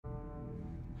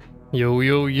Yo,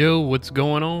 yo, yo, what's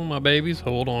going on, my babies?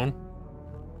 Hold on.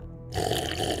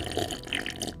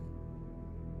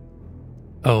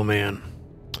 Oh, man.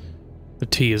 The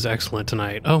tea is excellent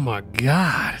tonight. Oh, my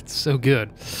God. It's so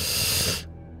good.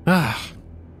 Let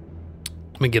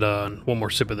me get one more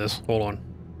sip of this. Hold on.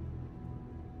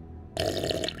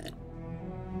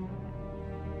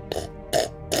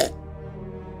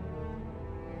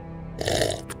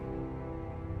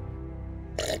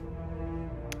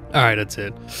 All right, that's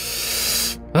it.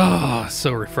 Oh,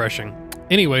 so refreshing.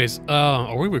 Anyways,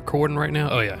 are we recording right now?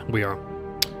 Oh, yeah, we are.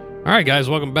 All right, guys,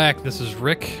 welcome back. This is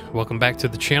Rick. Welcome back to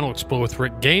the channel, Explore with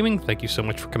Rick Gaming. Thank you so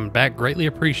much for coming back. Greatly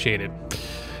appreciated.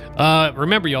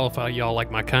 Remember, y'all, if y'all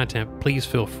like my content, please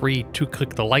feel free to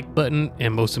click the like button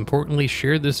and, most importantly,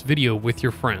 share this video with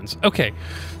your friends. Okay,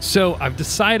 so I've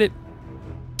decided...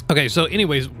 Okay, so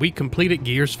anyways, we completed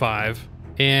Gears 5.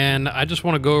 And I just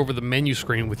want to go over the menu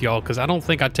screen with y'all because I don't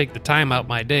think I take the time out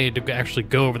my day to actually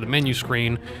go over the menu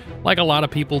screen like a lot of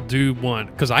people do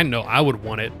want, because I know I would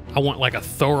want it. I want like a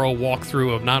thorough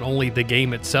walkthrough of not only the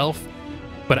game itself,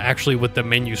 but actually what the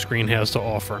menu screen has to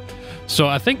offer. So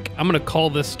I think I'm going to call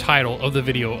this title of the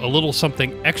video a little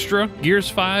something extra Gears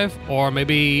 5, or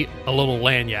maybe a little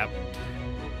lagniappe.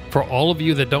 For all of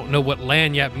you that don't know what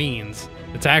lagniappe means,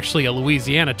 it's actually a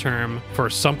Louisiana term for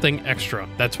something extra.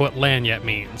 That's what lagniappe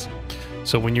means.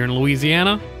 So when you're in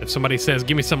Louisiana, if somebody says,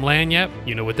 give me some lagniappe,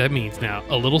 you know what that means now.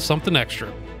 A little something extra.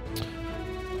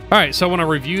 All right, so I want to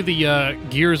review the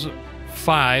Gears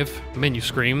 5 menu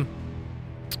screen.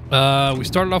 We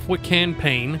started off with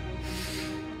campaign.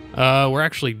 We're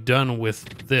actually done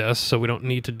with this, so we don't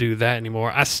need to do that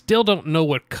anymore. I still don't know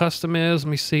what custom is.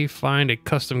 Let me see. Find a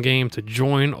custom game to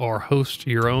join or host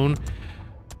your own.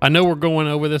 I know we're going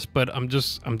over this, but I'm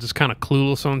just kind of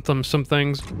clueless on some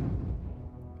things.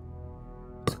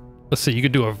 Let's see, you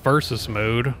could do a versus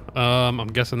mode. I'm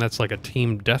guessing that's like a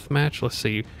team deathmatch. Let's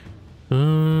see.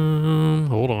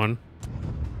 Hold on.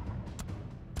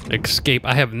 Escape.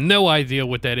 I have no idea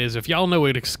what that is. If y'all know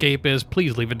what escape is,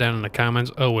 please leave it down in the comments.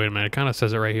 Oh, wait a minute. It kind of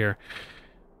says it right here.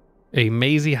 A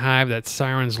mazy hive that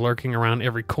sirens lurking around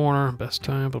every corner. Best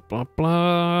time, blah, blah,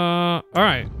 blah. All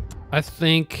right. I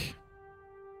think...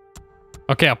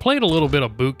 Okay, I played a little bit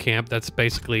of Boot Camp. That's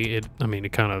basically it. I mean,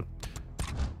 it kind of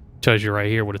tells you right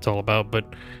here what it's all about, but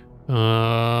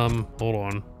hold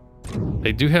on.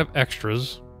 They do have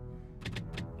extras.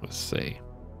 Let's see.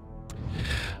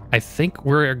 I think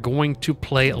we're going to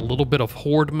play a little bit of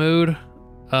Horde mode.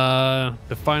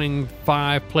 Defining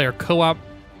 5-player co-op,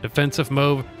 defensive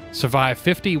mode, survive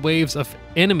 50 waves of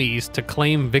enemies to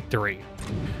claim victory.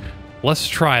 Let's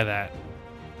try that.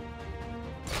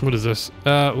 What is this?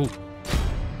 Ooh.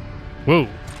 Whoa.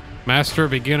 Master,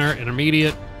 beginner,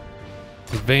 intermediate,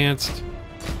 advanced.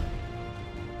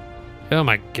 Oh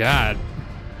my god.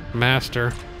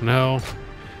 Master. No.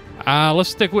 Let's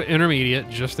stick with intermediate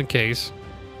just in case.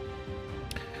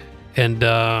 And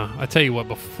I tell you what,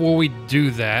 before we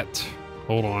do that,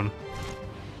 hold on.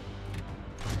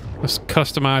 Let's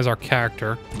customize our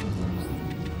character.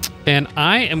 And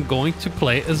I am going to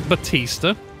play as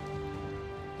Batista.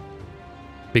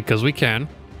 Because we can.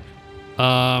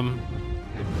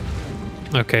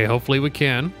 Okay, hopefully we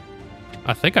can.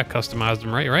 I think I customized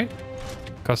him right?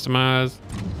 Customize.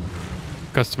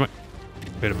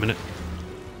 Wait a minute.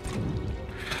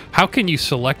 How can you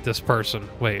select this person?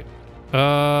 Wait.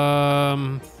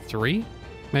 3?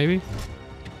 Maybe?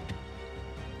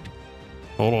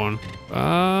 Hold on.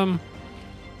 I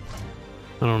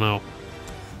don't know.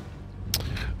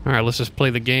 Alright, let's just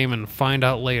play the game and find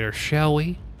out later, shall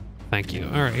we? Thank you.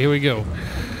 Alright, here we go.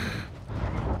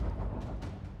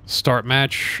 Start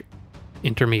match,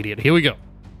 intermediate. Here we go.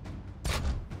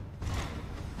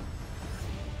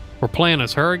 We're playing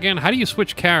as her again. How do you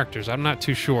switch characters? I'm not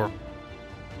too sure.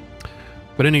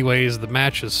 But anyways, the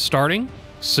match is starting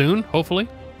soon, hopefully.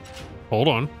 Hold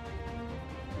on.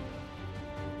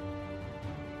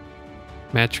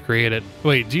 Match created.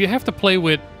 Wait, do you have to play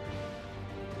with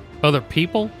other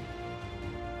people?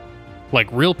 Like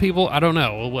real people? I don't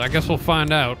know. Well, I guess we'll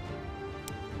find out.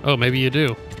 Oh, maybe you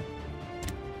do.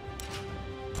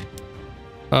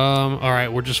 All right,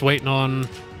 we're just waiting on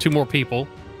 2 more people.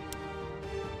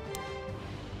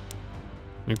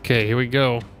 Okay, here we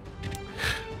go.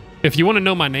 If you want to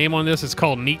know my name on this, it's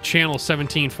called Neat Channel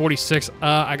 1746.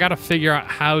 I got to figure out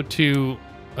how to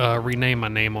rename my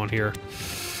name on here.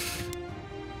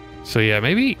 So yeah,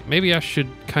 maybe I should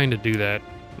kind of do that.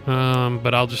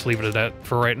 But I'll just leave it at that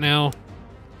for right now.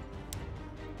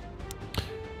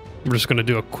 I'm just going to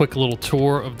do a quick little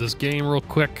tour of this game real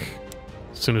quick.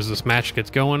 As soon as this match gets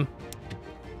going.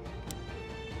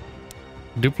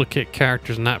 Duplicate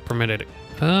characters not permitted.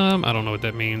 I don't know what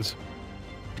that means.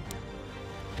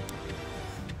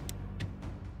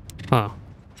 Huh.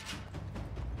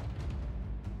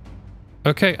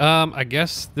 Okay, I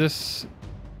guess this...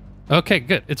 Okay,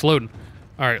 good. It's loading.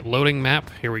 Alright, loading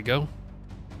map. Here we go.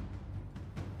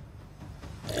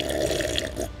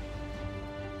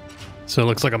 So it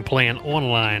looks like I'm playing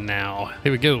online now.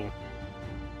 Here we go.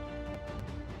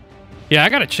 Yeah, I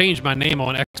gotta change my name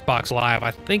on Xbox Live.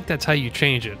 I think that's how you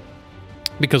change it.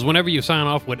 Because whenever you sign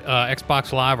off with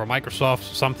Xbox Live or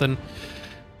Microsoft something,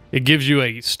 it gives you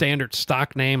a standard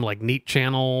stock name like Neat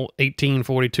Channel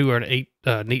 1842 or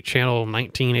Neat Channel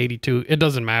 1982. It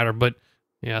doesn't matter, but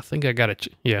yeah, I think I got it.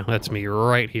 Yeah, that's me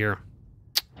right here.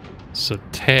 So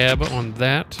tab on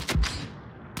that.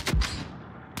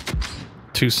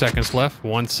 2 seconds left.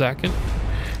 1 second.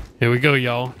 Here we go,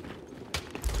 y'all.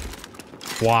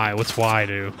 Y? What's Y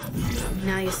do?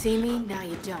 Now you see me, now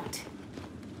you don't.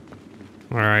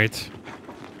 All right.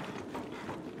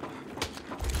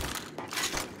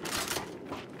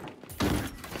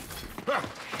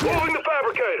 Moving the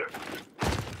fabricator.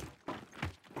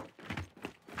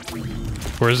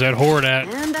 Where's that horde at?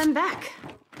 And I'm back.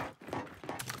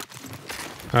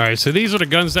 All right, so these are the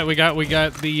guns that we got. We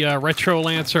got the Retro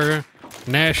Lancer,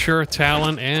 Nasher,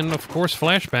 Talon, and of course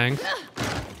Flashbang.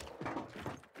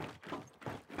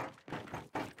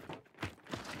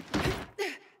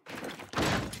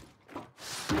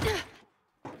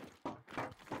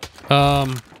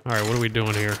 All right, what are we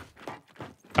doing here?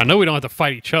 I know we don't have to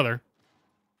fight each other.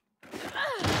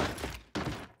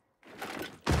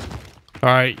 All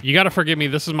right, you got to forgive me.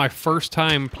 This is my first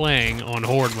time playing on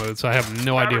Horde mode, so I have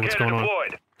no idea what's going on.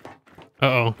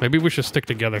 Uh-oh, maybe we should stick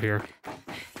together here.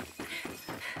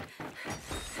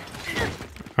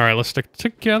 All right, let's stick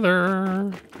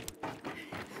together.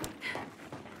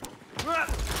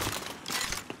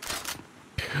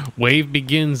 Wave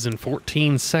begins in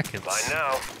 14 seconds. By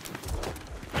now.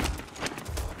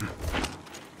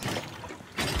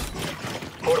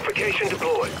 Fortification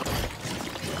deployed.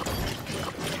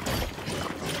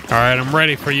 All right, I'm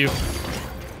ready for you.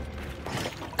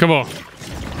 Come on.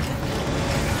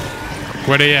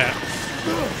 Where they at?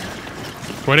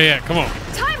 Where they at? Come on.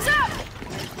 Time's up!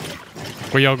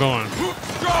 Where y'all going?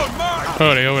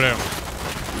 Oh, they over there.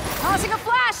 Causing a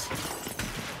flash!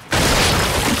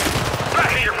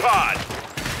 Back to your pod.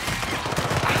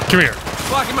 Come here.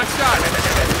 Blocking my shot.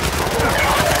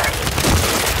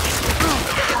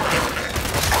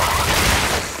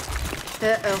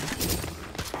 Uh-oh.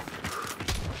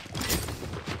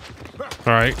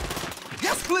 All right.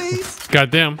 Yes, please. Got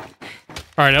them.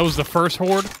 All right, that was the first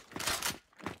horde.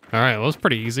 All right, that was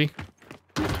pretty easy.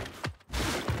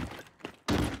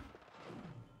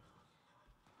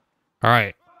 All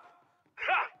right.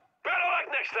 Ha! Better luck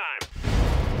next time.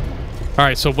 All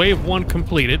right, so wave 1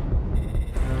 completed.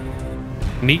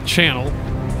 Neat channel.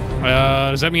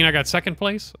 Does that mean I got second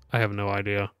place? I have no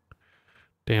idea.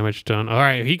 Damage done. All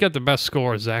right, he got the best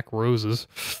score, Zach Roses.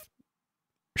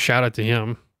 Shout out to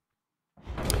him.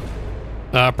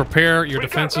 Prepare your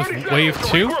defenses wave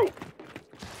 2.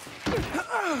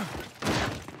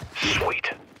 Sweet.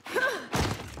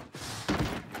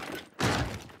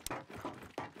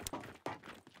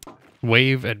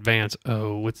 Wave advance.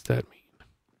 Oh, what's that mean?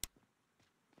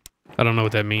 I don't know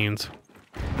what that means.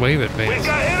 Wave We advance.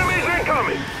 got enemies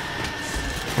incoming.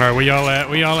 All right, where y'all at?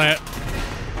 Where y'all at?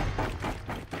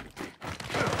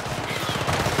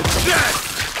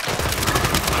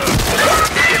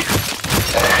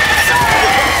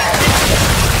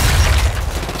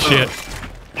 Shit.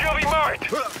 You'll be marked.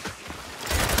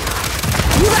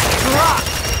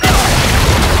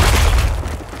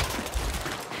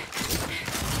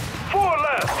 Four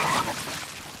left.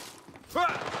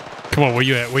 Come on, where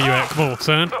you at? Where you at? Come on,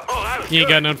 son. Oh, that was You ain't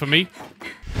good. got nothing for me.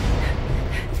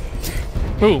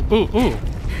 Ooh, ooh, ooh.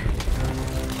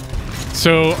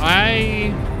 So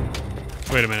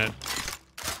wait a minute.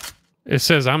 It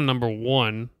says I'm number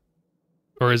 1.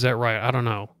 Or is that right? I don't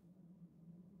know.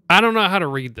 I don't know how to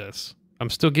read this. I'm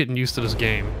still getting used to this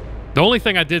game. The only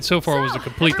thing I did so far was to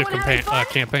complete the everyone having fun?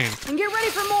 campaign. And get ready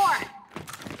for more!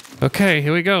 Okay,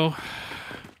 here we go.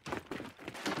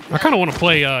 I kind of want to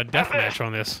play deathmatch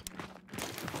on this.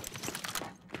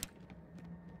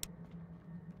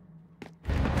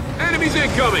 Enemies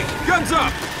incoming. Guns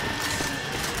up.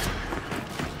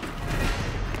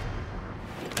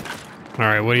 All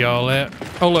right, where y'all at?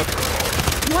 Oh, look.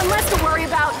 One less to worry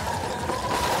about.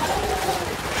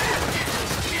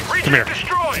 Come here.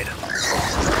 Destroyed.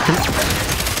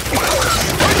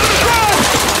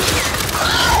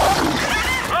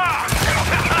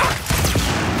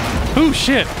 Oh,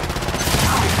 shit.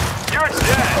 You're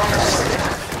dead.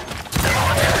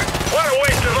 What a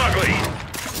waste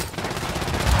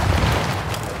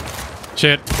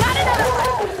Shit. Got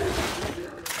another one.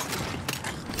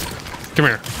 Come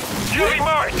here. Duty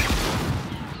marked.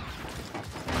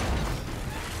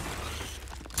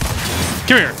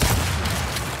 Come here.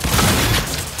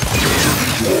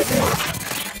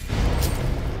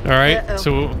 All right. Uh-oh.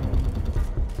 So. All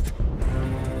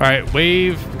right.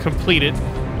 Wave completed.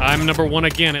 I'm number 1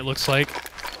 again. It looks like.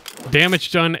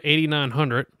 Damage done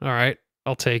 8,900. All right.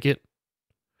 I'll take it.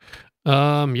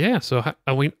 Yeah. So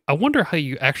I wonder how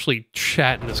you actually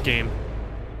chat in this game.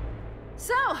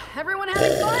 So, everyone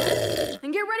having fun?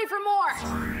 And get ready for more.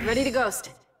 Ready to ghost.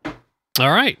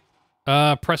 All right.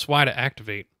 Press Y to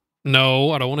activate. No,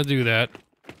 I don't want to do that.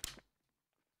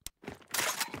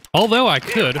 Although I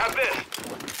could. Have this.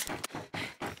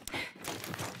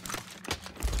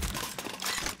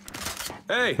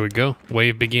 Hey, Here we go.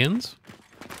 Wave begins.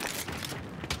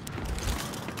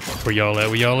 Where y'all at?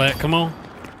 Where y'all at? Come on.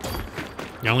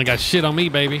 Y'all only got shit on me,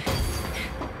 baby.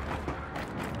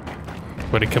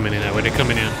 Where they coming in at? Where they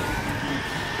coming in?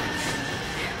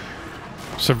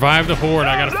 Survive the horde.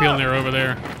 I got a feeling they're over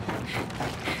there.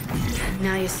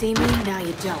 Now you see me, now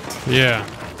you don't. Yeah.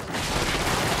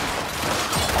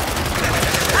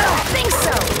 I don't think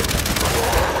so.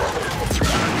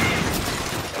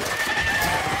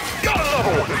 Got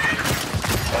another one.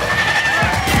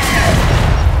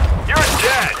 You're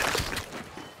dead.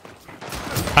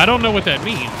 I don't know what that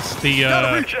means. The,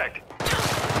 Got a reject.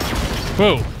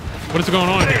 whoa. What is going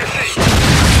on here?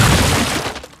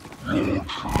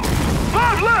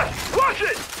 5 left. Watch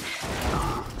it.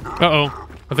 Uh-oh.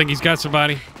 I think he's got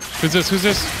somebody. Who's this? Who's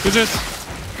this? Who's this?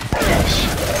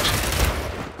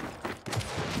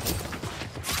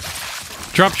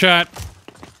 Drop shot.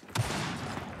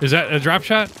 Is that a drop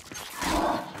shot?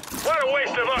 What a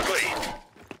waste of ugly.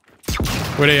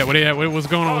 Where they at? Where they at? What's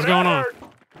going on? What's going on?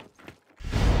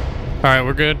 All right,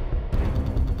 we're good.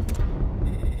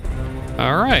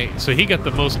 All right, so he got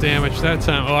the most damage that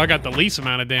time. Oh, I got the least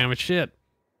amount of damage. Shit.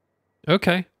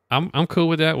 Okay, I'm cool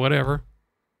with that. Whatever.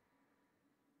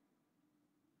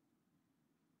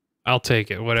 I'll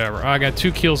take it. Whatever. I got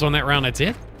 2 kills on that round. That's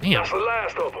it. Damn. That's the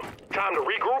last of them. Time to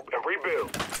regroup and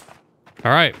rebuild.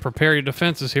 All right, prepare your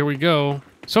defenses. Here we go.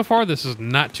 So far, this is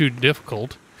not too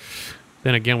difficult.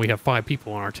 Then again, we have 5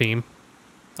 people on our team.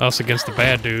 Us against the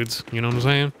bad dudes. You know what I'm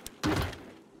saying?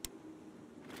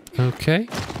 Okay.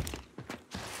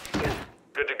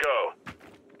 Good to go.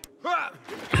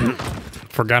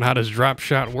 Forgot how this drop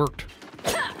shot worked.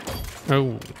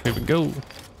 Oh, here we go.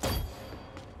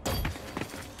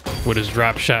 What is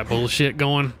drop shot bullshit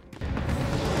going?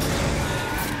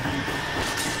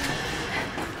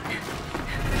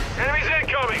 Enemies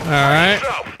incoming. All right.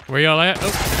 Where y'all at?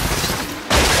 Oh.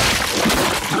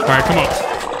 All right, come on.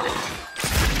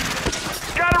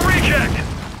 Got a reject.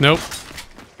 Nope.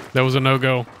 That was a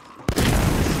no-go.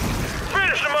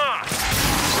 Finish them off.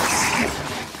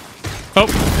 Oh.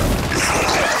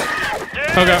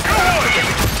 Yeah, Okay.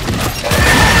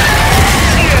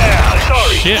 Yeah,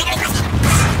 sorry. Shit.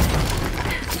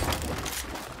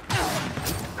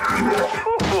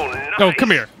 Ooh, nice. Oh,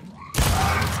 come here.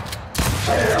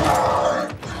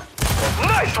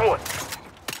 Nice one.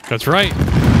 That's right.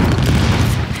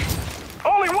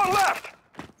 Only one left.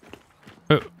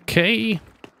 Okay.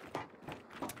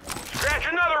 Scratch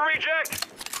another reject.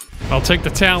 I'll take the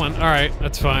talent. All right,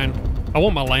 that's fine. I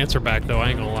want my Lancer back, though. I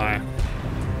ain't gonna lie.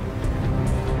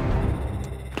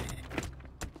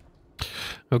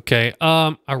 Okay,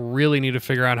 I really need to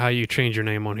figure out how you change your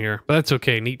name on here. But that's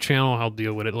okay. Neat channel. I'll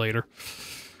deal with it later.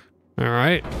 All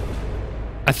right.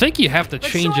 I think you have to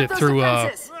change it through, I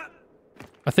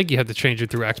think you have to change it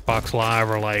through Xbox Live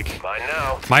or, like, Mine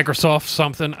now. Microsoft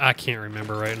something. I can't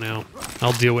remember right now.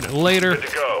 I'll deal with it later. Good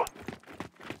to go.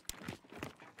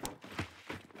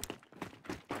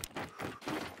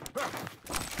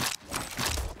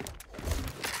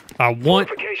 I want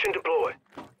Fortification deployed.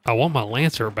 my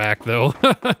Lancer back, though.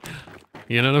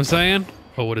 You know what I'm saying?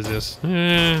 Oh, what is this?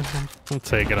 I'll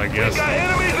take it, I guess. Got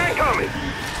enemies incoming.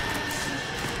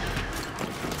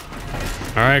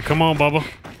 All right, come on, Bubba.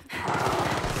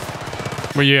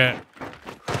 Where you at?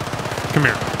 Come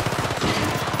here.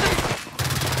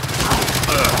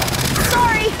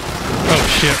 Sorry. Oh,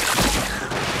 shit.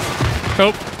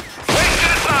 Oh, Wasted a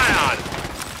scion.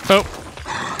 oh,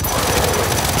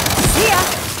 See ya.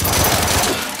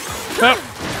 oh.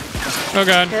 Oh,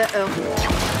 God. Uh-oh.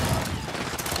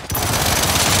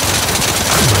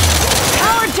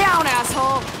 Power down,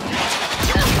 asshole.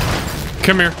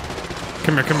 Come here.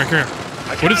 Come here, come here, come here.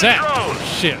 What is that? Drone.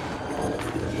 Shit.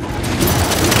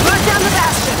 Burn down the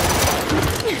bastion.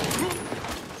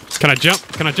 Can I jump?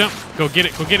 Can I jump? Go get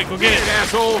it, go get it, go get Get it. it,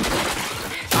 asshole.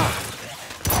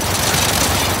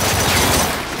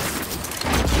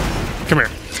 Come here.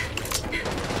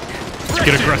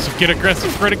 Get aggressive, get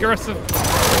aggressive, get aggressive.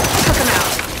 Took him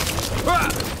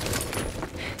out.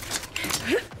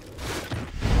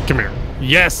 Come here.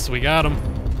 Yes, we got him.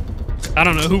 I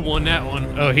don't know who won that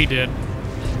one. Oh, he did.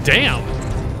 Damn.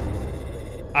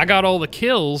 I got all the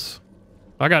kills.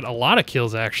 I got a lot of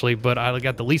kills, actually, but I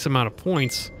got the least amount of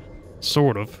points.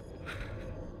 Sort of.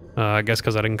 I guess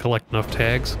because I didn't collect enough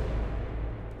tags.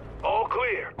 All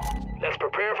clear. Let's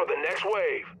prepare for the next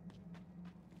wave.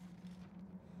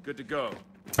 Good to go.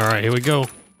 All right, here we go.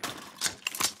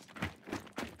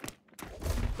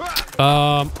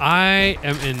 I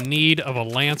am in need of a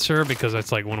Lancer because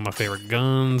that's like one of my favorite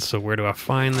guns. So where do I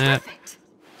find that?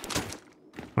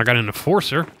 I got an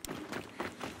Enforcer.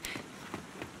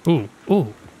 Ooh,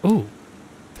 ooh, ooh.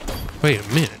 Wait a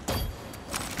minute.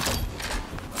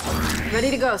 Ready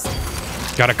to go.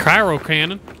 Got a Cryo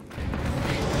Cannon.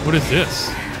 What is this?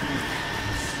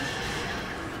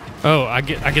 Oh, I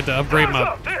get to upgrade my...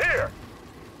 Up, they're here.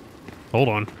 Hold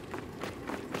on.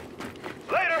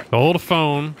 Later. Hold the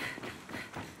phone.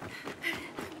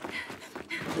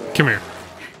 Come here.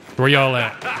 Where y'all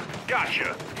at? Ha,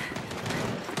 gotcha.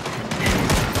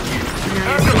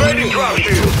 Activating drop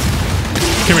shield.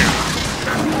 Come here.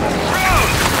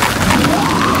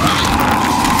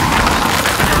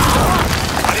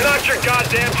 I'm not your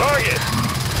goddamn target.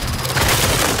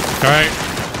 All right.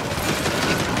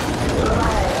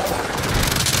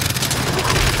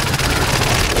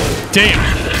 Damn.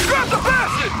 Grab the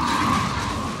bastard.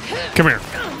 Come here.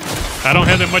 I don't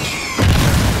have that much.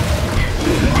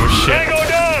 Oh shit. Tango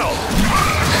down.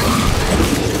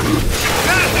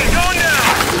 Bastard, going down.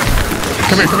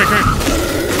 Come here, come here, come here.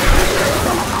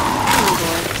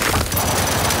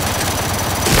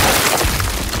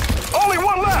 Only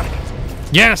one left.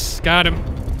 Yes, got him.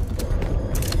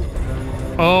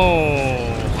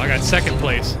 Oh, I got second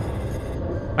place.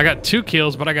 I got 2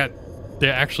 kills, but I got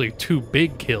they're actually 2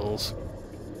 big kills.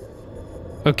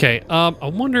 Okay,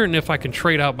 I'm wondering if I can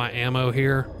trade out my ammo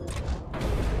here.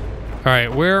 All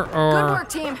right, where are? Good work,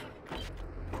 team.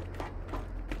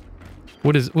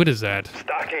 What is that?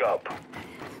 Stocking up.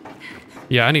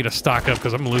 Yeah, I need to stock up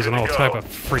because I'm losing all type of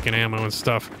freaking ammo and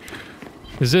stuff.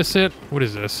 Is this it? What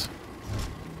is this?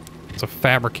 It's a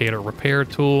fabricator repair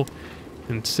tool,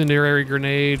 incendiary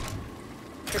grenade.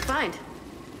 Good find.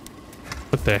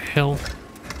 What the hell?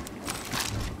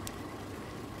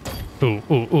 Ooh,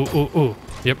 ooh, ooh, ooh, ooh.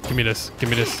 Yep, give me this. Give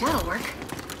me this. That'll work.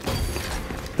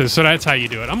 So that's how you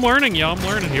do it. I'm learning, y'all. I'm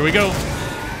learning. Here we go.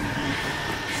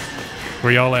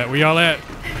 Where y'all at? Where y'all at?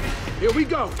 Here we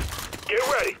go. Get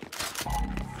ready.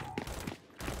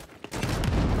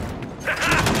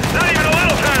 Not even a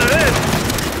little time of this.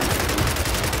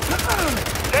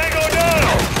 Tango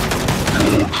down.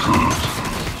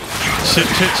 Shit,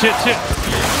 shit, shit, shit.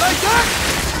 Like that?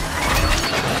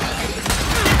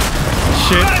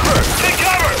 Shit. Sniper, take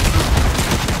cover.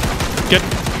 Get.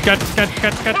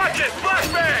 Watch it,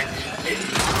 flashbang.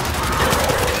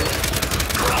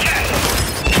 Yes.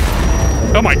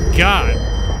 Oh my god.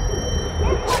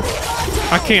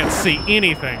 I can't see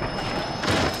anything.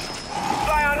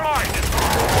 Scion marked.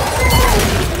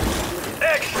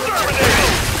 Exterminating.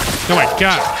 Oh my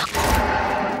god.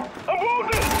 I'm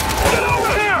wounded. Get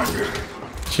over here.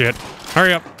 Shit.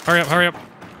 Hurry up. Hurry up. Hurry up.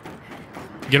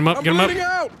 Get him up. I'm Get him up. bleeding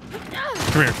out.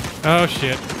 Come here. Oh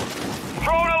shit.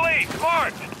 Drone elite,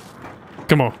 marked.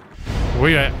 Come on. Where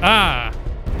you at? Ah.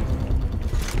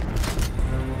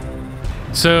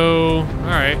 So,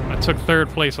 alright. I took 3rd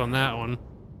place on that one.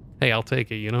 Hey, I'll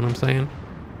take it. You know what I'm saying?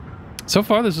 So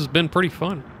far, this has been pretty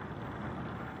fun.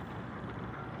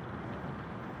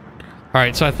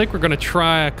 Alright, so I think we're going to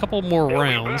try a couple more They'll be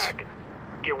rounds. back.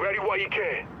 Get ready while you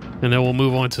can. And then we'll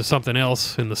move on to something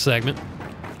else in the segment.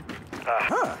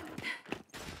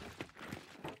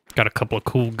 Got a couple of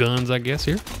cool guns, I guess,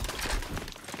 here.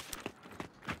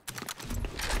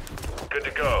 Good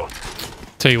to go.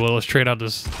 Tell you what, let's trade out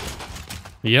this.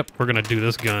 Yep, we're gonna do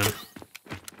this gun.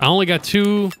 I only got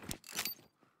 2.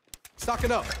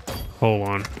 Stocking up. Hold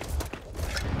on.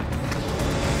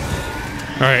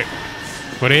 All right,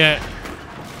 what are you at?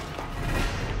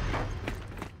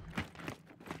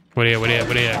 What are you at? What are you at?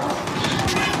 What are you at?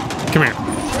 Come here.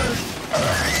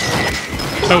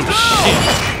 Oh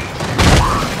shit.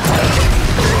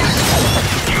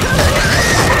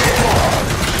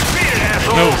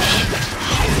 Oh shit.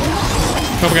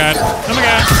 Oh my god. Oh my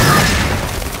god.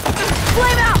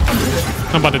 Flame out!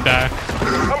 I'm about to die.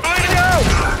 I'm bleeding out.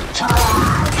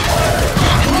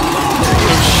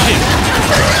 Oh shit.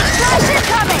 Flash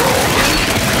incoming!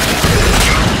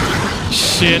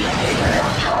 Shit.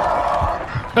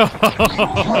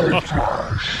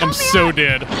 I'm so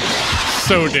dead. So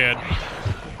so dead.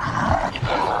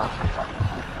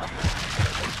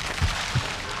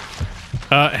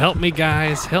 Help me,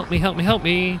 guys. Help me, help me, help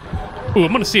me. Ooh,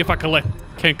 I'm gonna see if I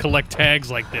can collect tags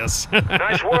like this.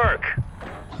 Nice work.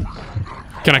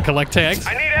 Can I collect tags?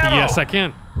 I need ammo. Yes, I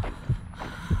can.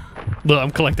 Look,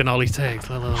 I'm collecting all these tags.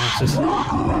 Let's just... I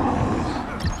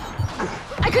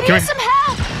could Come use here. some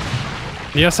help.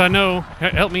 Yes, I know.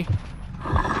 Help me.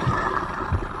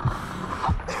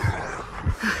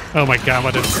 Oh my god, I'm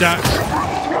about to die.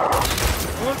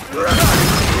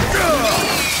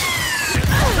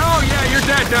 Oh, yeah, you're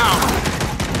dead now.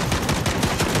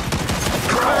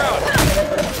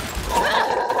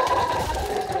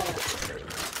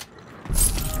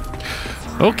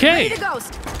 Okay. Ready to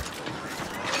ghost.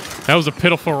 That was a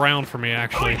pitiful round for me,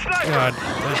 actually. God.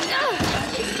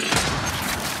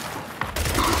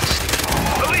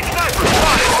 Elite sniper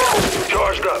spotted.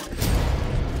 Charged up.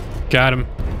 Got him.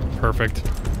 Perfect.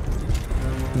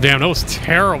 Damn, that was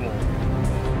terrible.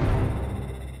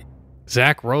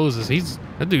 Zach Roses,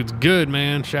 that dude's good,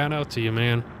 man. Shout out to you,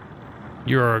 man.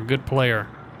 You're a good player.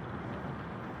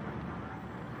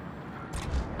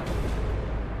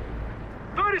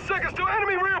 Seconds to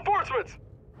enemy reinforcements.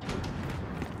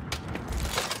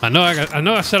 I know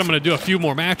I said I'm gonna do a few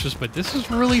more matches, but this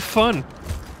is really fun.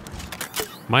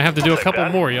 Might have to do a couple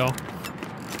more, y'all.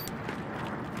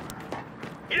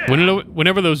 Yeah.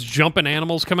 Whenever those jumping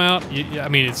animals come out, I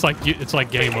mean, it's like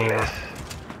game over.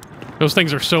 Those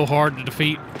things are so hard to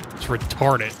defeat. It's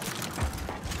retarded.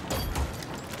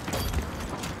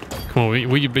 Come on,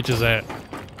 where you bitches at?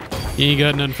 You ain't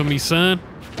got nothing for me, son.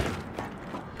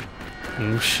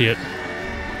 Oh shit.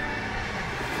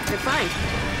 Good find.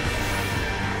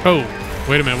 Oh,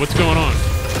 wait a minute. What's going on?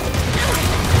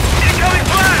 Incoming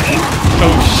flash.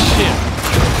 Oh shit.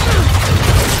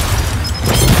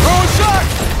 Throw a shot!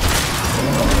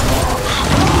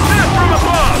 Death from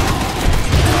above.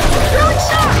 Throwing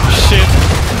shot. Shit.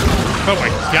 Oh my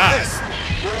god.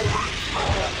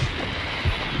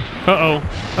 Uh-oh.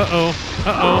 Uh-oh.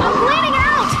 Uh-oh. I'm bleeding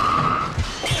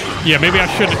out. Yeah, maybe I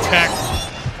should attack.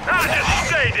 Now just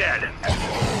stay dead.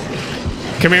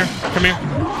 Come here. Come here.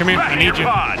 Come here. I Back in need your you.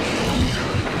 pod.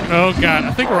 Oh god,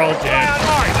 I think we're all Fly dead. on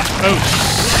mark. Oh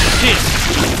shit.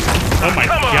 Oh my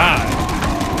Come on. god.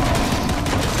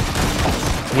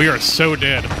 We are so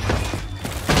dead.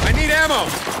 I need ammo.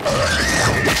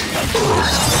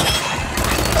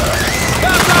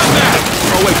 Stop that!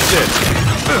 Oh, wait, shit.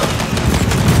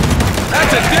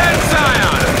 That's a dead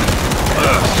scion.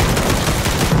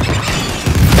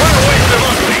 What a waste of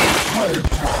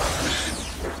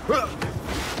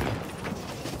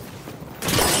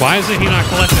Why isn't he not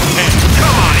collecting tags?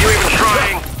 Come on, you even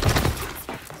trying?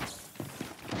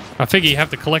 I think you have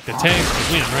to collect the tags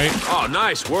to win, right? Oh,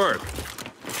 nice work.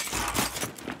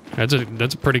 That's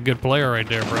a pretty good player right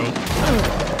there, bro.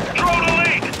 Drone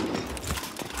elite.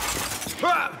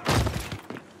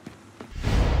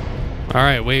 All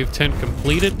right, wave 10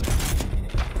 completed.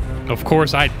 Of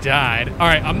course, I died. All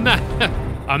right, I'm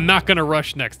not gonna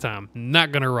rush next time.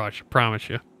 Not gonna rush, promise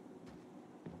you.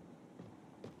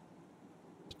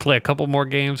 Play a couple more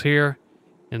games here,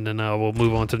 and then we'll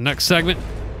move on to the next segment.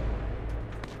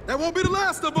 That won't be the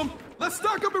last of them. Let's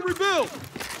stock up and rebuild.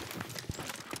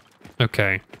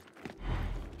 Okay.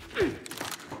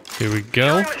 Here we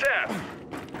go. Carry the tap.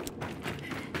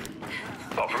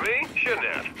 Oh, for me? Shouldn't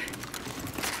have.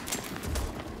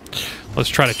 Let's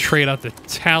try to trade out the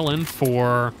Talon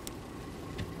for...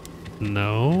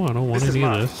 No, I don't want any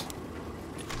of this.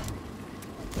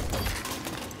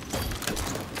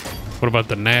 What about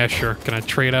the Nasher? Can I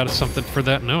trade out of something for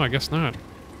that? No, I guess not.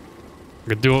 I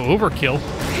could do an overkill.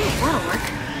 That'll work.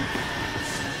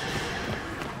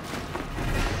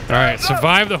 All right,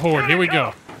 survive the horde. Here we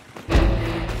go.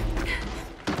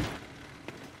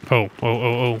 Oh, oh,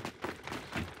 oh, oh.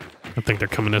 I think they're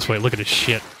coming this way. Look at this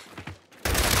shit.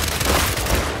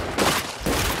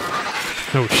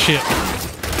 Oh, shit.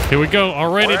 Here we go.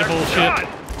 Already the bullshit.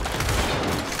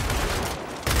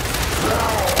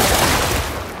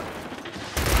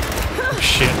 Oh,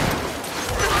 shit.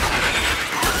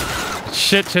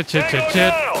 Shit, shit, shit, shit,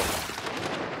 shit.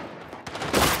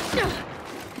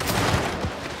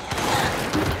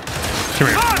 Come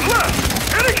here.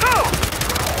 Here they come.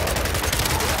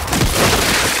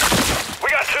 We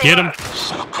got two Get him. left.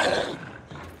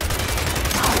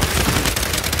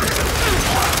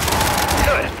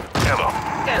 Good. Ammo.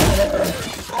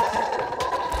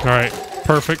 All right,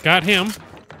 perfect. Got him.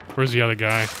 Where's the other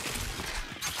guy?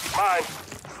 Mine.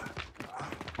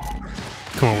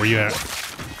 Come on, where you at?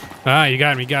 Ah, you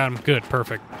got him. You got him. Good,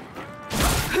 perfect.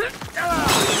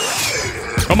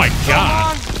 Oh my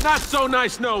god. Not so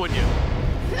nice knowing you.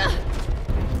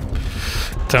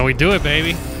 That's how we do it,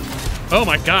 baby. Oh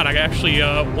my god, I actually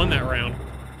won that round.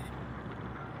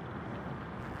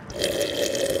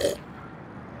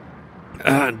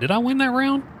 Did I win that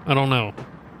round? I don't know.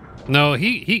 No,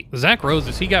 Zach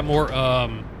Roses, he got more,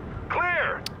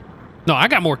 Clear! no, I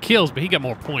got more kills, but he got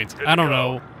more points. I don't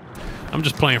know. I'm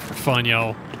just playing for fun,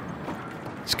 y'all.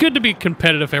 It's good to be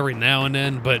competitive every now and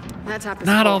then, but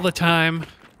not all the time.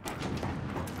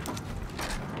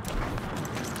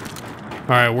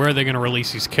 All right, where are they going to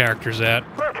release these characters at?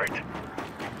 Perfect.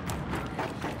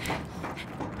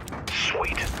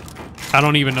 Sweet. I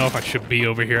don't even know if I should be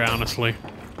over here, honestly.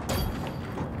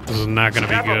 This is not going to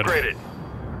be good. Upgraded.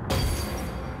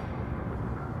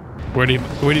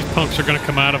 Where these punks are going to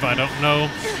come out of, I don't know.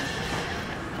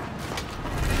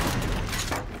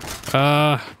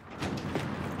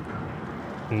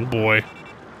 Oh boy.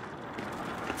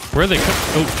 Where are they come?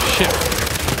 Oh shit.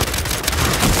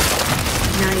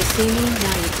 Now you see me,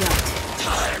 now you don't.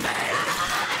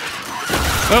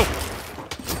 Oh!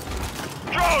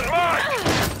 Drone, mark!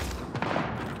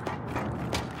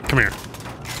 Come here.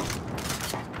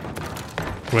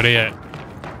 Where they at?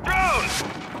 Drone!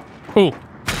 Ooh.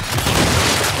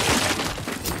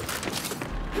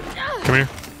 Come here.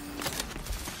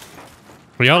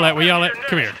 Where y'all at? Where y'all at?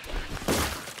 Come here.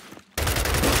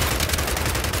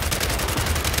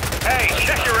 Hey,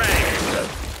 check your aim.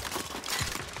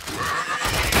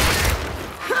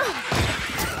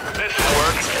 This will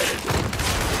work.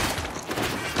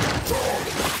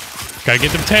 Gotta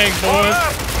get them tags, boys.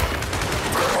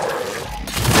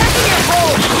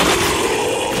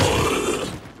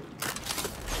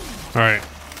 All right.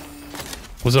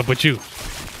 What's up with you?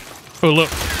 Oh, look.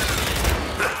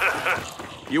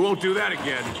 You won't do that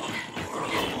again.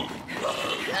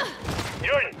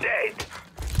 You're dead.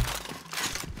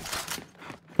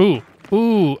 Ooh.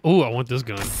 Ooh. Ooh, I want this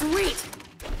gun. Sweet.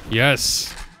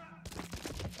 Yes.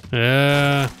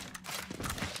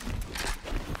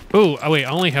 Ooh, oh wait, I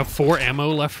only have 4 ammo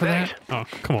left for that? Oh,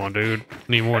 come on, dude.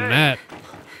 Need more than that.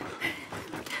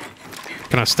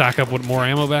 Can I stock up with more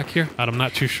ammo back here? I'm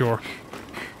not too sure.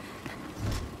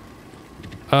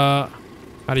 How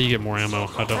do you get more ammo?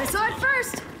 I I don't. saw it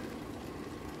first.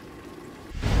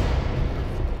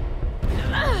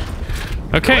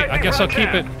 Okay, I guess I'll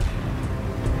keep it.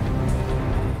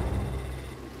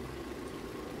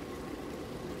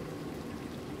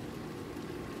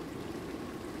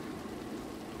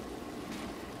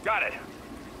 Got it.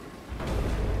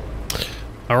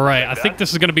 All right, I think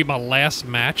this is going to be my last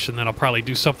match, and then I'll probably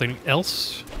do something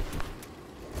else.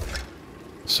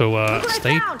 So, Look what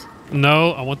stay. I found.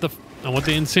 No, I want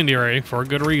the incendiary for a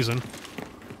good reason.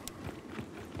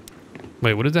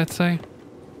 Wait, what did that say?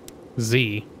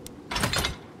 Z.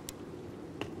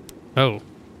 Oh.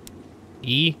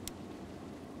 E?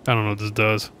 I don't know what this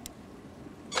does.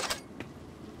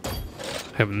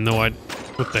 I have no idea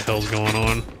what the hell's going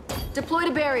on. Deployed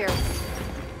a barrier.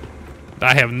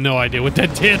 I have no idea what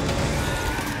that did.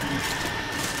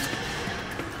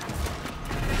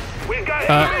 We've got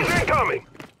enemies incoming.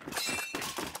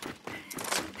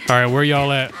 All right, where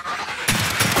y'all at?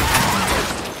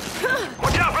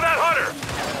 Watch out for that hunter.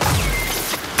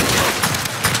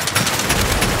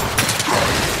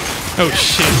 Oh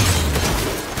shit!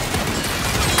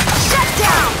 Shut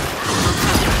down.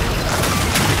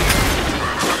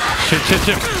 Shit! Shit!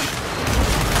 Shit!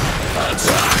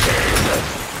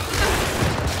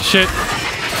 Shit!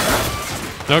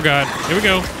 Oh god! Here we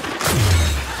go!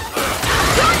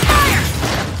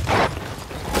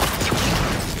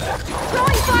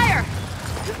 Throwing fire.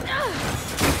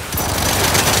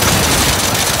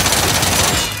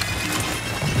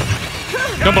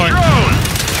 Go boy! Drone.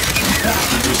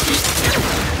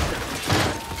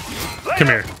 Come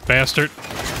here, bastard!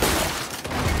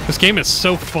 This game is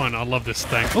so fun. I love this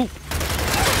thing. Oh!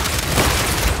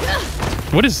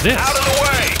 What is this? Out of the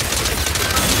way.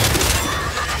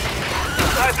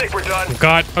 I think we're done. Oh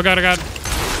god! Oh god! Oh god!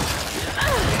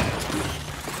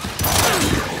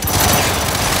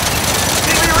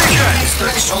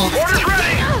 Order's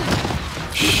ready.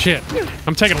 Shit!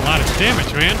 I'm taking a lot of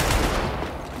damage, man.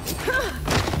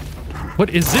 What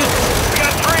is this? We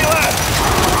got 3 left.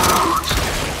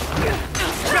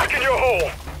 Back in your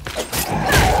hole.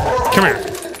 Come here.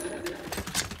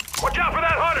 Watch out for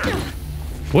that hunter.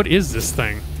 What is this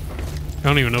thing? I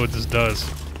don't even know what this does.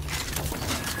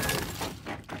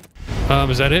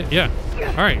 Is that it? Yeah.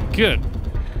 All right, good.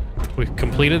 We've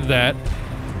completed that.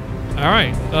 All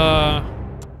right.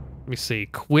 Let me see.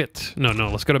 Quit. No,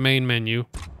 let's go to main menu.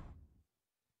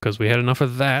 Because we had enough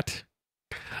of that.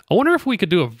 I wonder if we could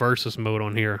do a versus mode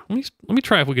on here. Let me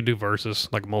try if we could do versus,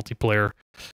 like multiplayer.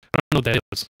 I don't know what that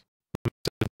is.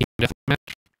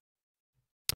 Deathmatch.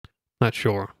 Not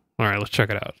sure. All right, let's check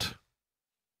it out.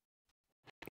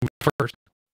 First,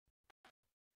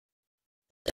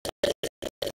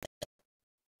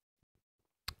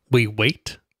 we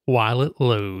wait while it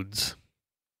loads.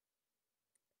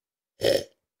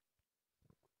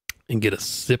 And get a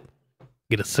sip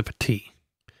of tea.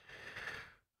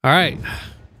 All right.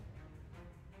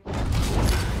 I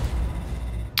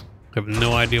have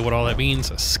no idea what all that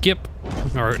means. Skip.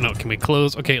 Or no, can we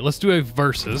close? Okay, let's do a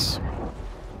versus.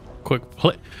 Quick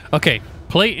play. Okay,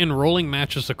 play in rolling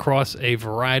matches across a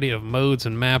variety of modes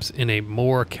and maps in a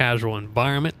more casual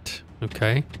environment.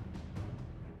 Okay.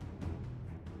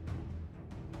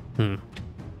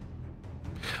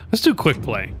 Let's do quick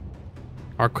play.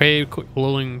 Arcade, quick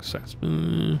rolling.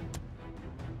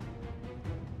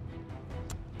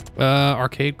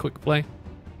 Arcade, quick play.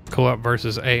 Co-op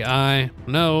versus AI.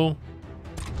 No.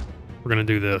 We're gonna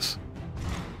do this.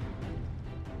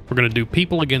 We're gonna do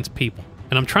people against people.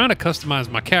 And I'm trying to customize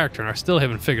my character, and I still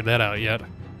haven't figured that out yet.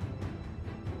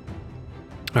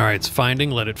 Alright, it's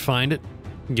finding. Let it find it.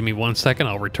 Give me 1 second.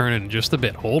 I'll return it in just a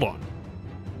bit. Hold on.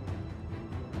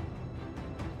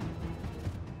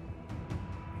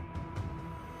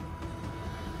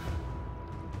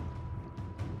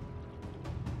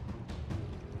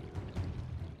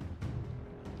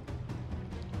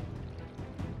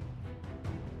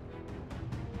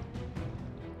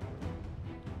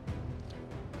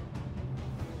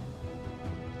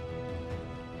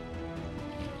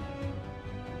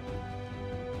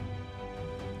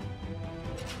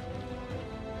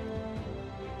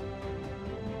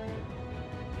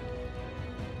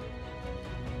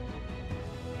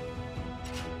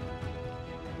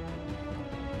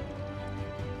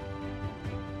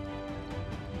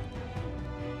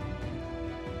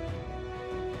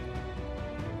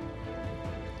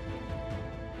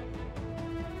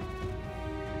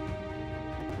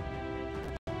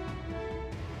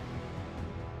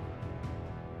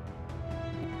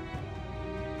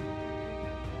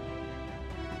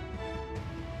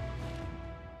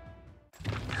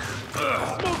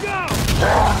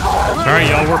 Alright,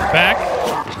 y'all, we're back.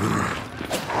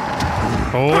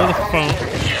 Hold the phone.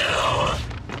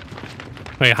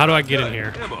 Wait, how do I get in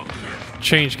here?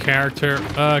 Change character.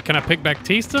 Can I pick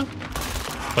Baptista?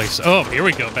 Place. Oh, here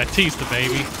we go. Baptista,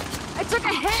 baby. I took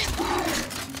a hit.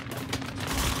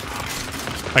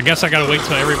 I guess I gotta wait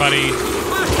till everybody...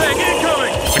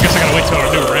 I guess I gotta wait till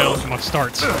our new round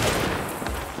starts.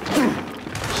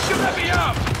 Let me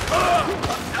up!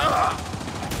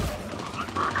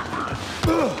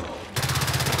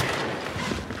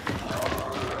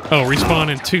 Oh, respawn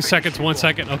in 2 seconds, 1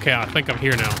 second. Okay, I think I'm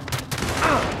here now.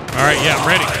 All right, yeah, I'm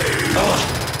ready.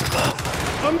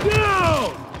 I'm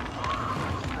down!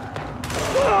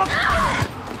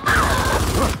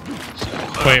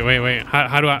 Wait.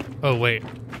 How do I? Oh, wait.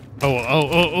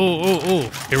 Oh.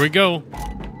 Here we go.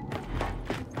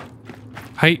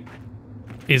 Hey,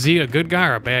 is he a good guy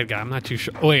or a bad guy? I'm not too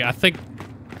sure. Oh, wait, I think.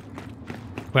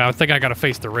 Well, I think I gotta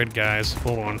face the red guys.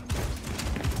 Hold on.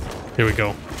 Here we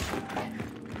go.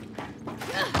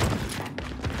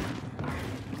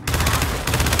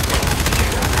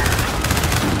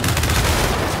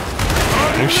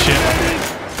 Oh shit.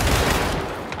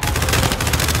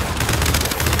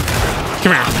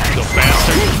 Come here, little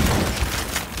bastard.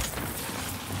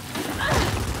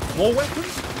 More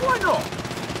weapons? Why not?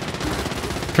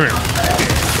 Come here.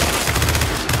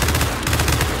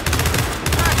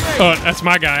 Oh, that's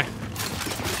my guy.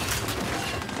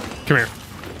 Come here.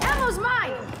 Ammo's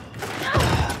mine.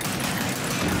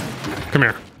 Come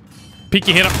here.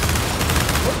 Peeky, hit him.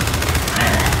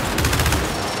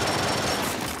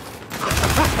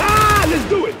 Let's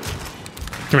do it!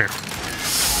 Come here.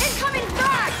 Incoming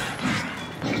frag.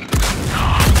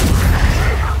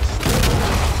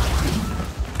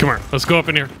 Come here. Let's go up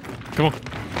in here. Come on.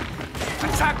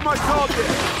 Attack my target!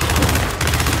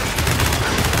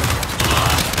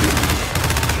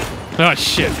 Oh,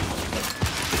 shit.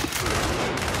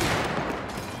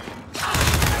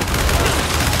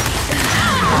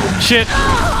 Shit.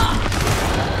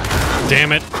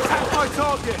 Damn it. Attack my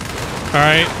target! All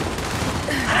right.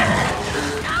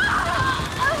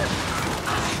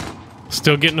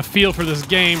 Still getting a feel for this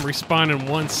game. Respawn in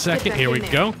 1 second. Here we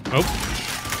go. Oh.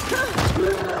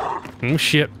 Oh,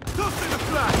 shit. Toss in the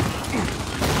flag!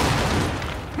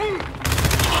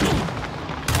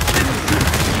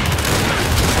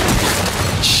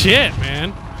 Shit,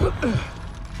 man.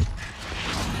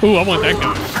 Ooh, I want that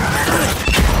guy.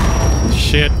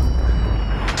 Shit.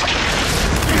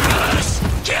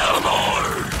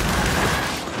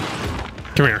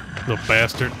 Come here, little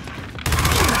bastard.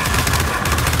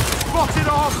 Spotted a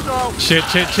hostile! Shit.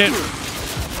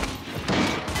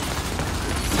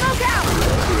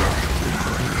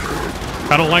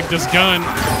 I don't like this gun.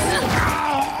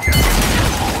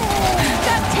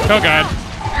 Oh god.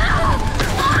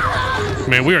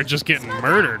 Man, we are just getting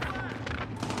murdered.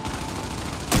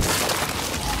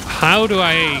 How do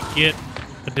I get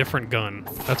a different gun?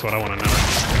 That's what I want to know.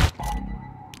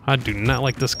 I do not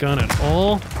like this gun at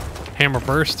all. Hammer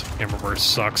burst. Hammer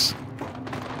burst sucks.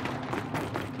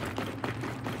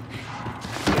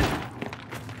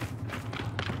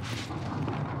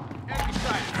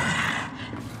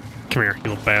 Come here, you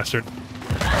little bastard.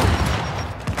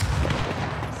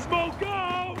 Smoke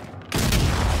out!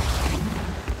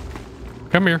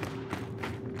 Come here.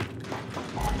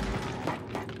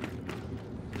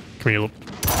 Come here, you little...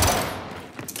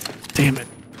 Damn it.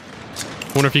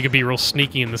 Wonder if you could be real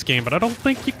sneaky in this game, but I don't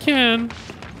think you can.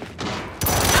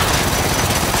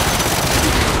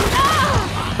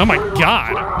 Oh my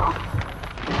god.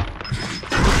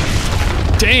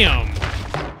 Damn.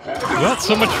 Well,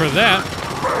 so much for that.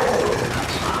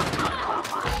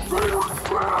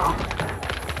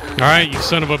 Alright, you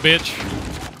son of a bitch.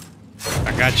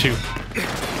 I got you.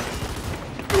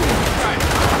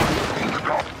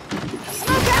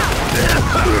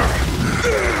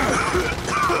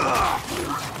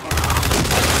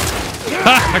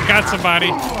 Ha! I got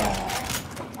somebody.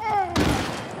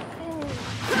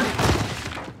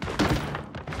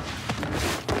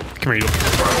 Come here, you.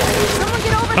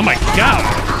 Oh my god!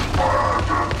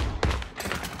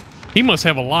 He must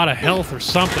have a lot of health or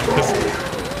something, 'cause...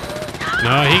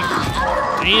 No, he...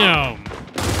 Damn!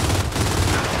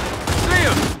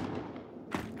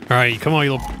 Alright, come on,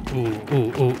 you little...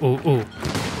 Ooh.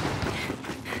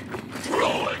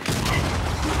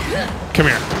 Come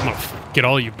here. I'm gonna get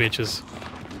all you bitches.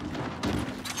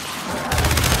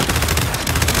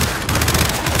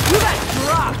 You got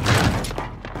dropped.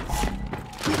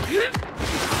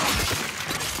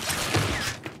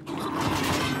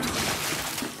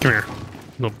 Come here,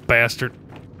 little bastard.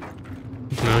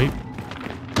 No, he...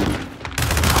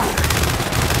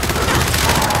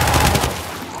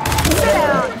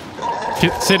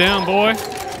 Sit down, boy.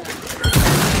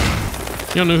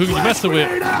 You don't know who you're messing with.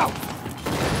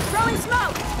 Throwing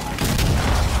smoke.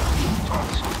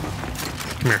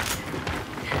 Come here.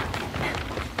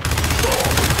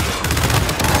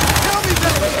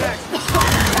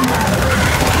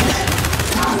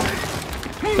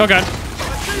 Oh god.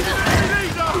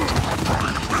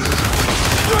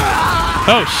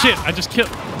 Oh shit, I just killed...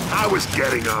 I was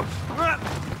getting him.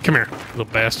 Come here, little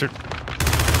bastard.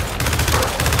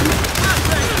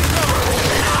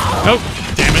 Oh,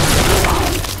 damn it.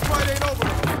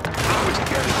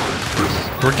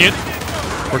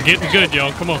 We're getting good,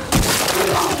 y'all. Come on.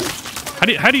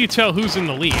 How do you tell who's in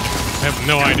the lead? I have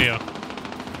no idea.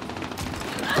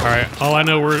 Alright, all I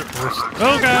know we're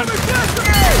oh god.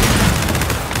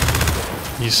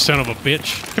 You son of a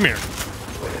bitch. Come here.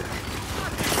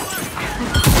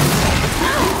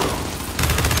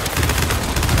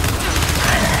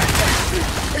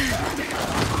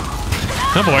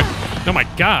 Oh boy. Oh my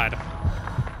god.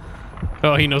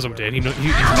 Oh, he knows I'm dead. He's knew it.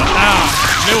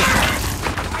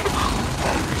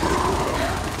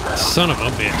 Son of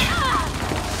a bitch.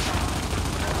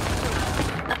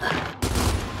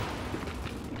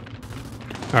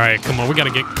 Alright, come on, we gotta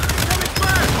get...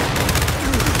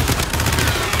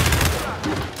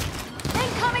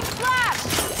 Incoming flash.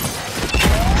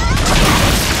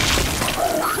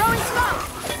 Throwing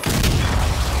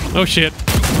smoke. Oh shit.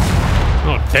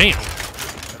 Oh damn.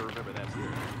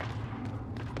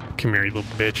 Come here, you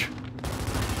little bitch.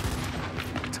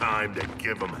 Time to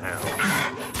give him hell.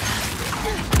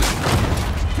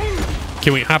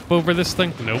 Can we hop over this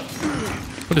thing? Nope.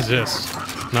 What is this?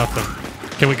 Nothing.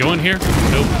 Can we go in here?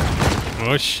 Nope.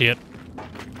 Oh shit.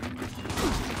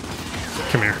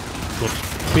 Come here, little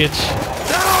bitch.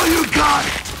 That all you got?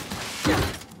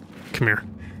 Come here.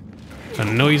 I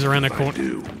know he's around that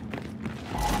corner.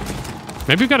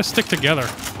 Maybe we gotta stick together.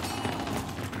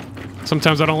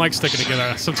 Sometimes I don't like sticking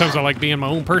together. Sometimes I like being my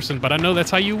own person, but I know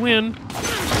that's how you win.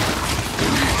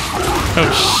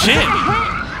 Oh shit!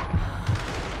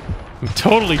 I'm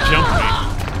totally jumping.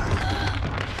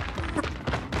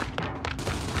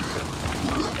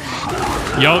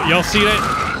 Y'all see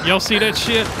that? Y'all see that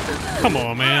shit? Come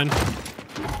on, man.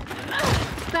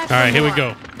 All right, here we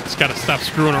go. Just gotta stop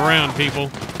screwing around,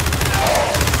 people.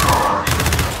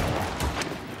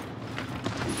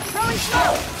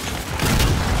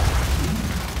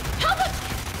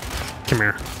 Come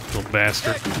here, little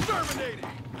bastard.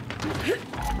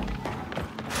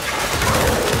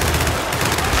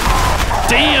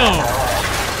 Damn!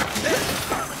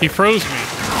 He froze me.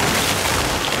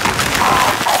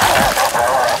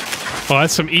 Oh,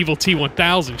 that's some evil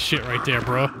T-1000 shit right there,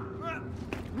 bro.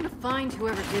 find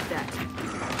whoever did that.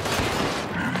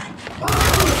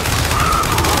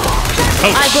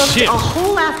 Oh, I booked shit. a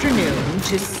whole afternoon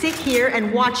to sit here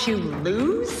and watch you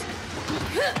lose?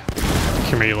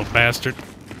 Come here, you little bastard.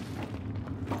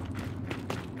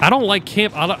 I don't like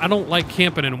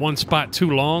camping in one spot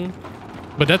too long,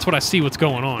 but that's what I see what's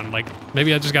going on. Like,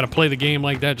 maybe I just got to play the game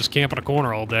like that, just camp in a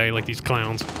corner all day like these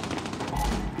clowns.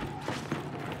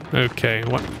 Okay,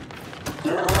 what?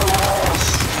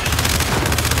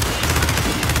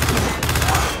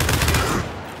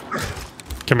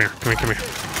 Come here, come here, come here.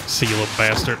 See you, little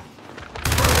bastard.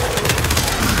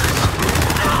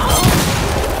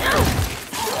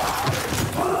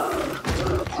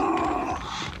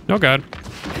 Oh, God.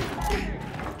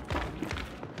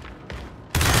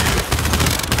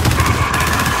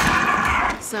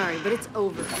 Sorry, but it's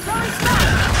over.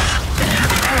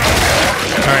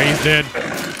 Alright, he's dead.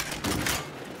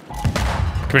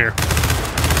 Come here.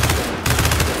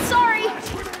 Sorry.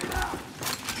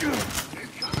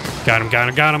 Got him, got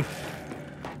him, got him.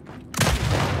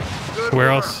 Where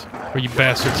else? Where you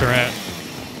bastards are at?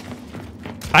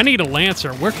 I need a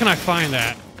Lancer. Where can I find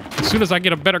that? As soon as I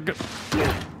get a better gun.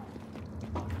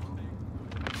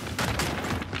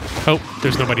 Oh,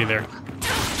 there's nobody there.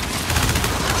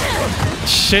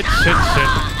 Shit, shit, shit.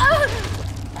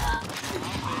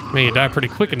 Man, you die pretty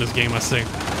quick in this game, I see.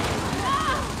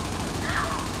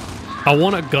 I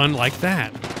want a gun like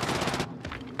that.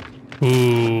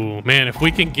 Ooh, man, if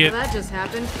we can get... Well, that just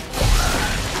happened.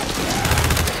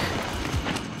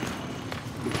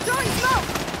 Throwing smoke!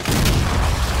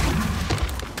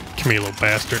 Come here, little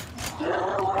bastard.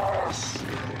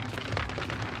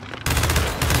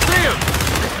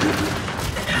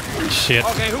 Shit.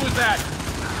 Okay, who was that?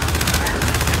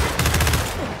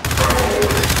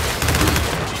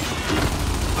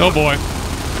 Oh boy.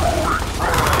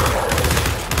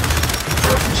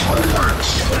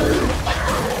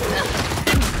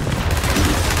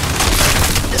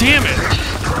 Damn it.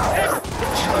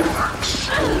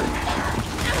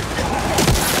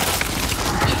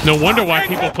 No wonder why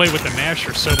people play with the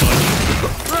masher so much.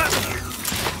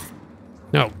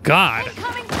 Oh, God.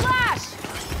 Incoming flash!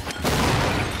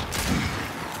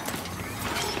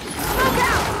 Smoke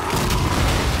out!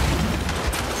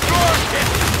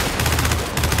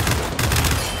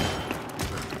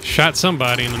 Shot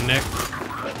somebody in the neck.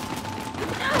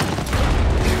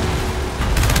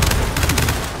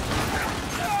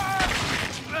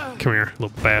 Come here,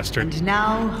 little bastard. And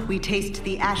now we taste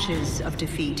the ashes of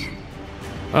defeat.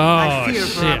 Oh, I fear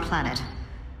for our shit. planet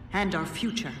and our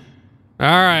future. All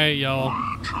right, y'all.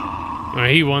 All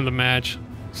right, he won the match.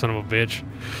 Son of a bitch.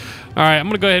 All right, I'm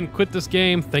going to go ahead and quit this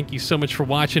game. Thank you so much for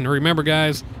watching. And remember,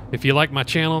 guys, if you like my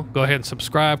channel, go ahead and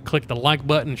subscribe. Click the like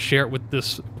button. Share it with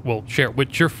share it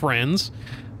with your friends.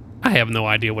 I have no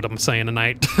idea what I'm saying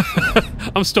tonight.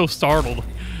 I'm still startled.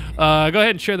 Go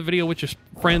ahead and share the video with your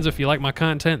friends if you like my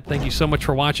content. Thank you so much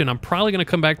for watching. I'm probably going to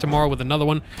come back tomorrow with another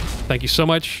one. Thank you so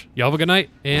much. Y'all have a good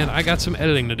night. And I got some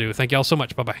editing to do. Thank y'all so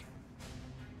much. Bye-bye.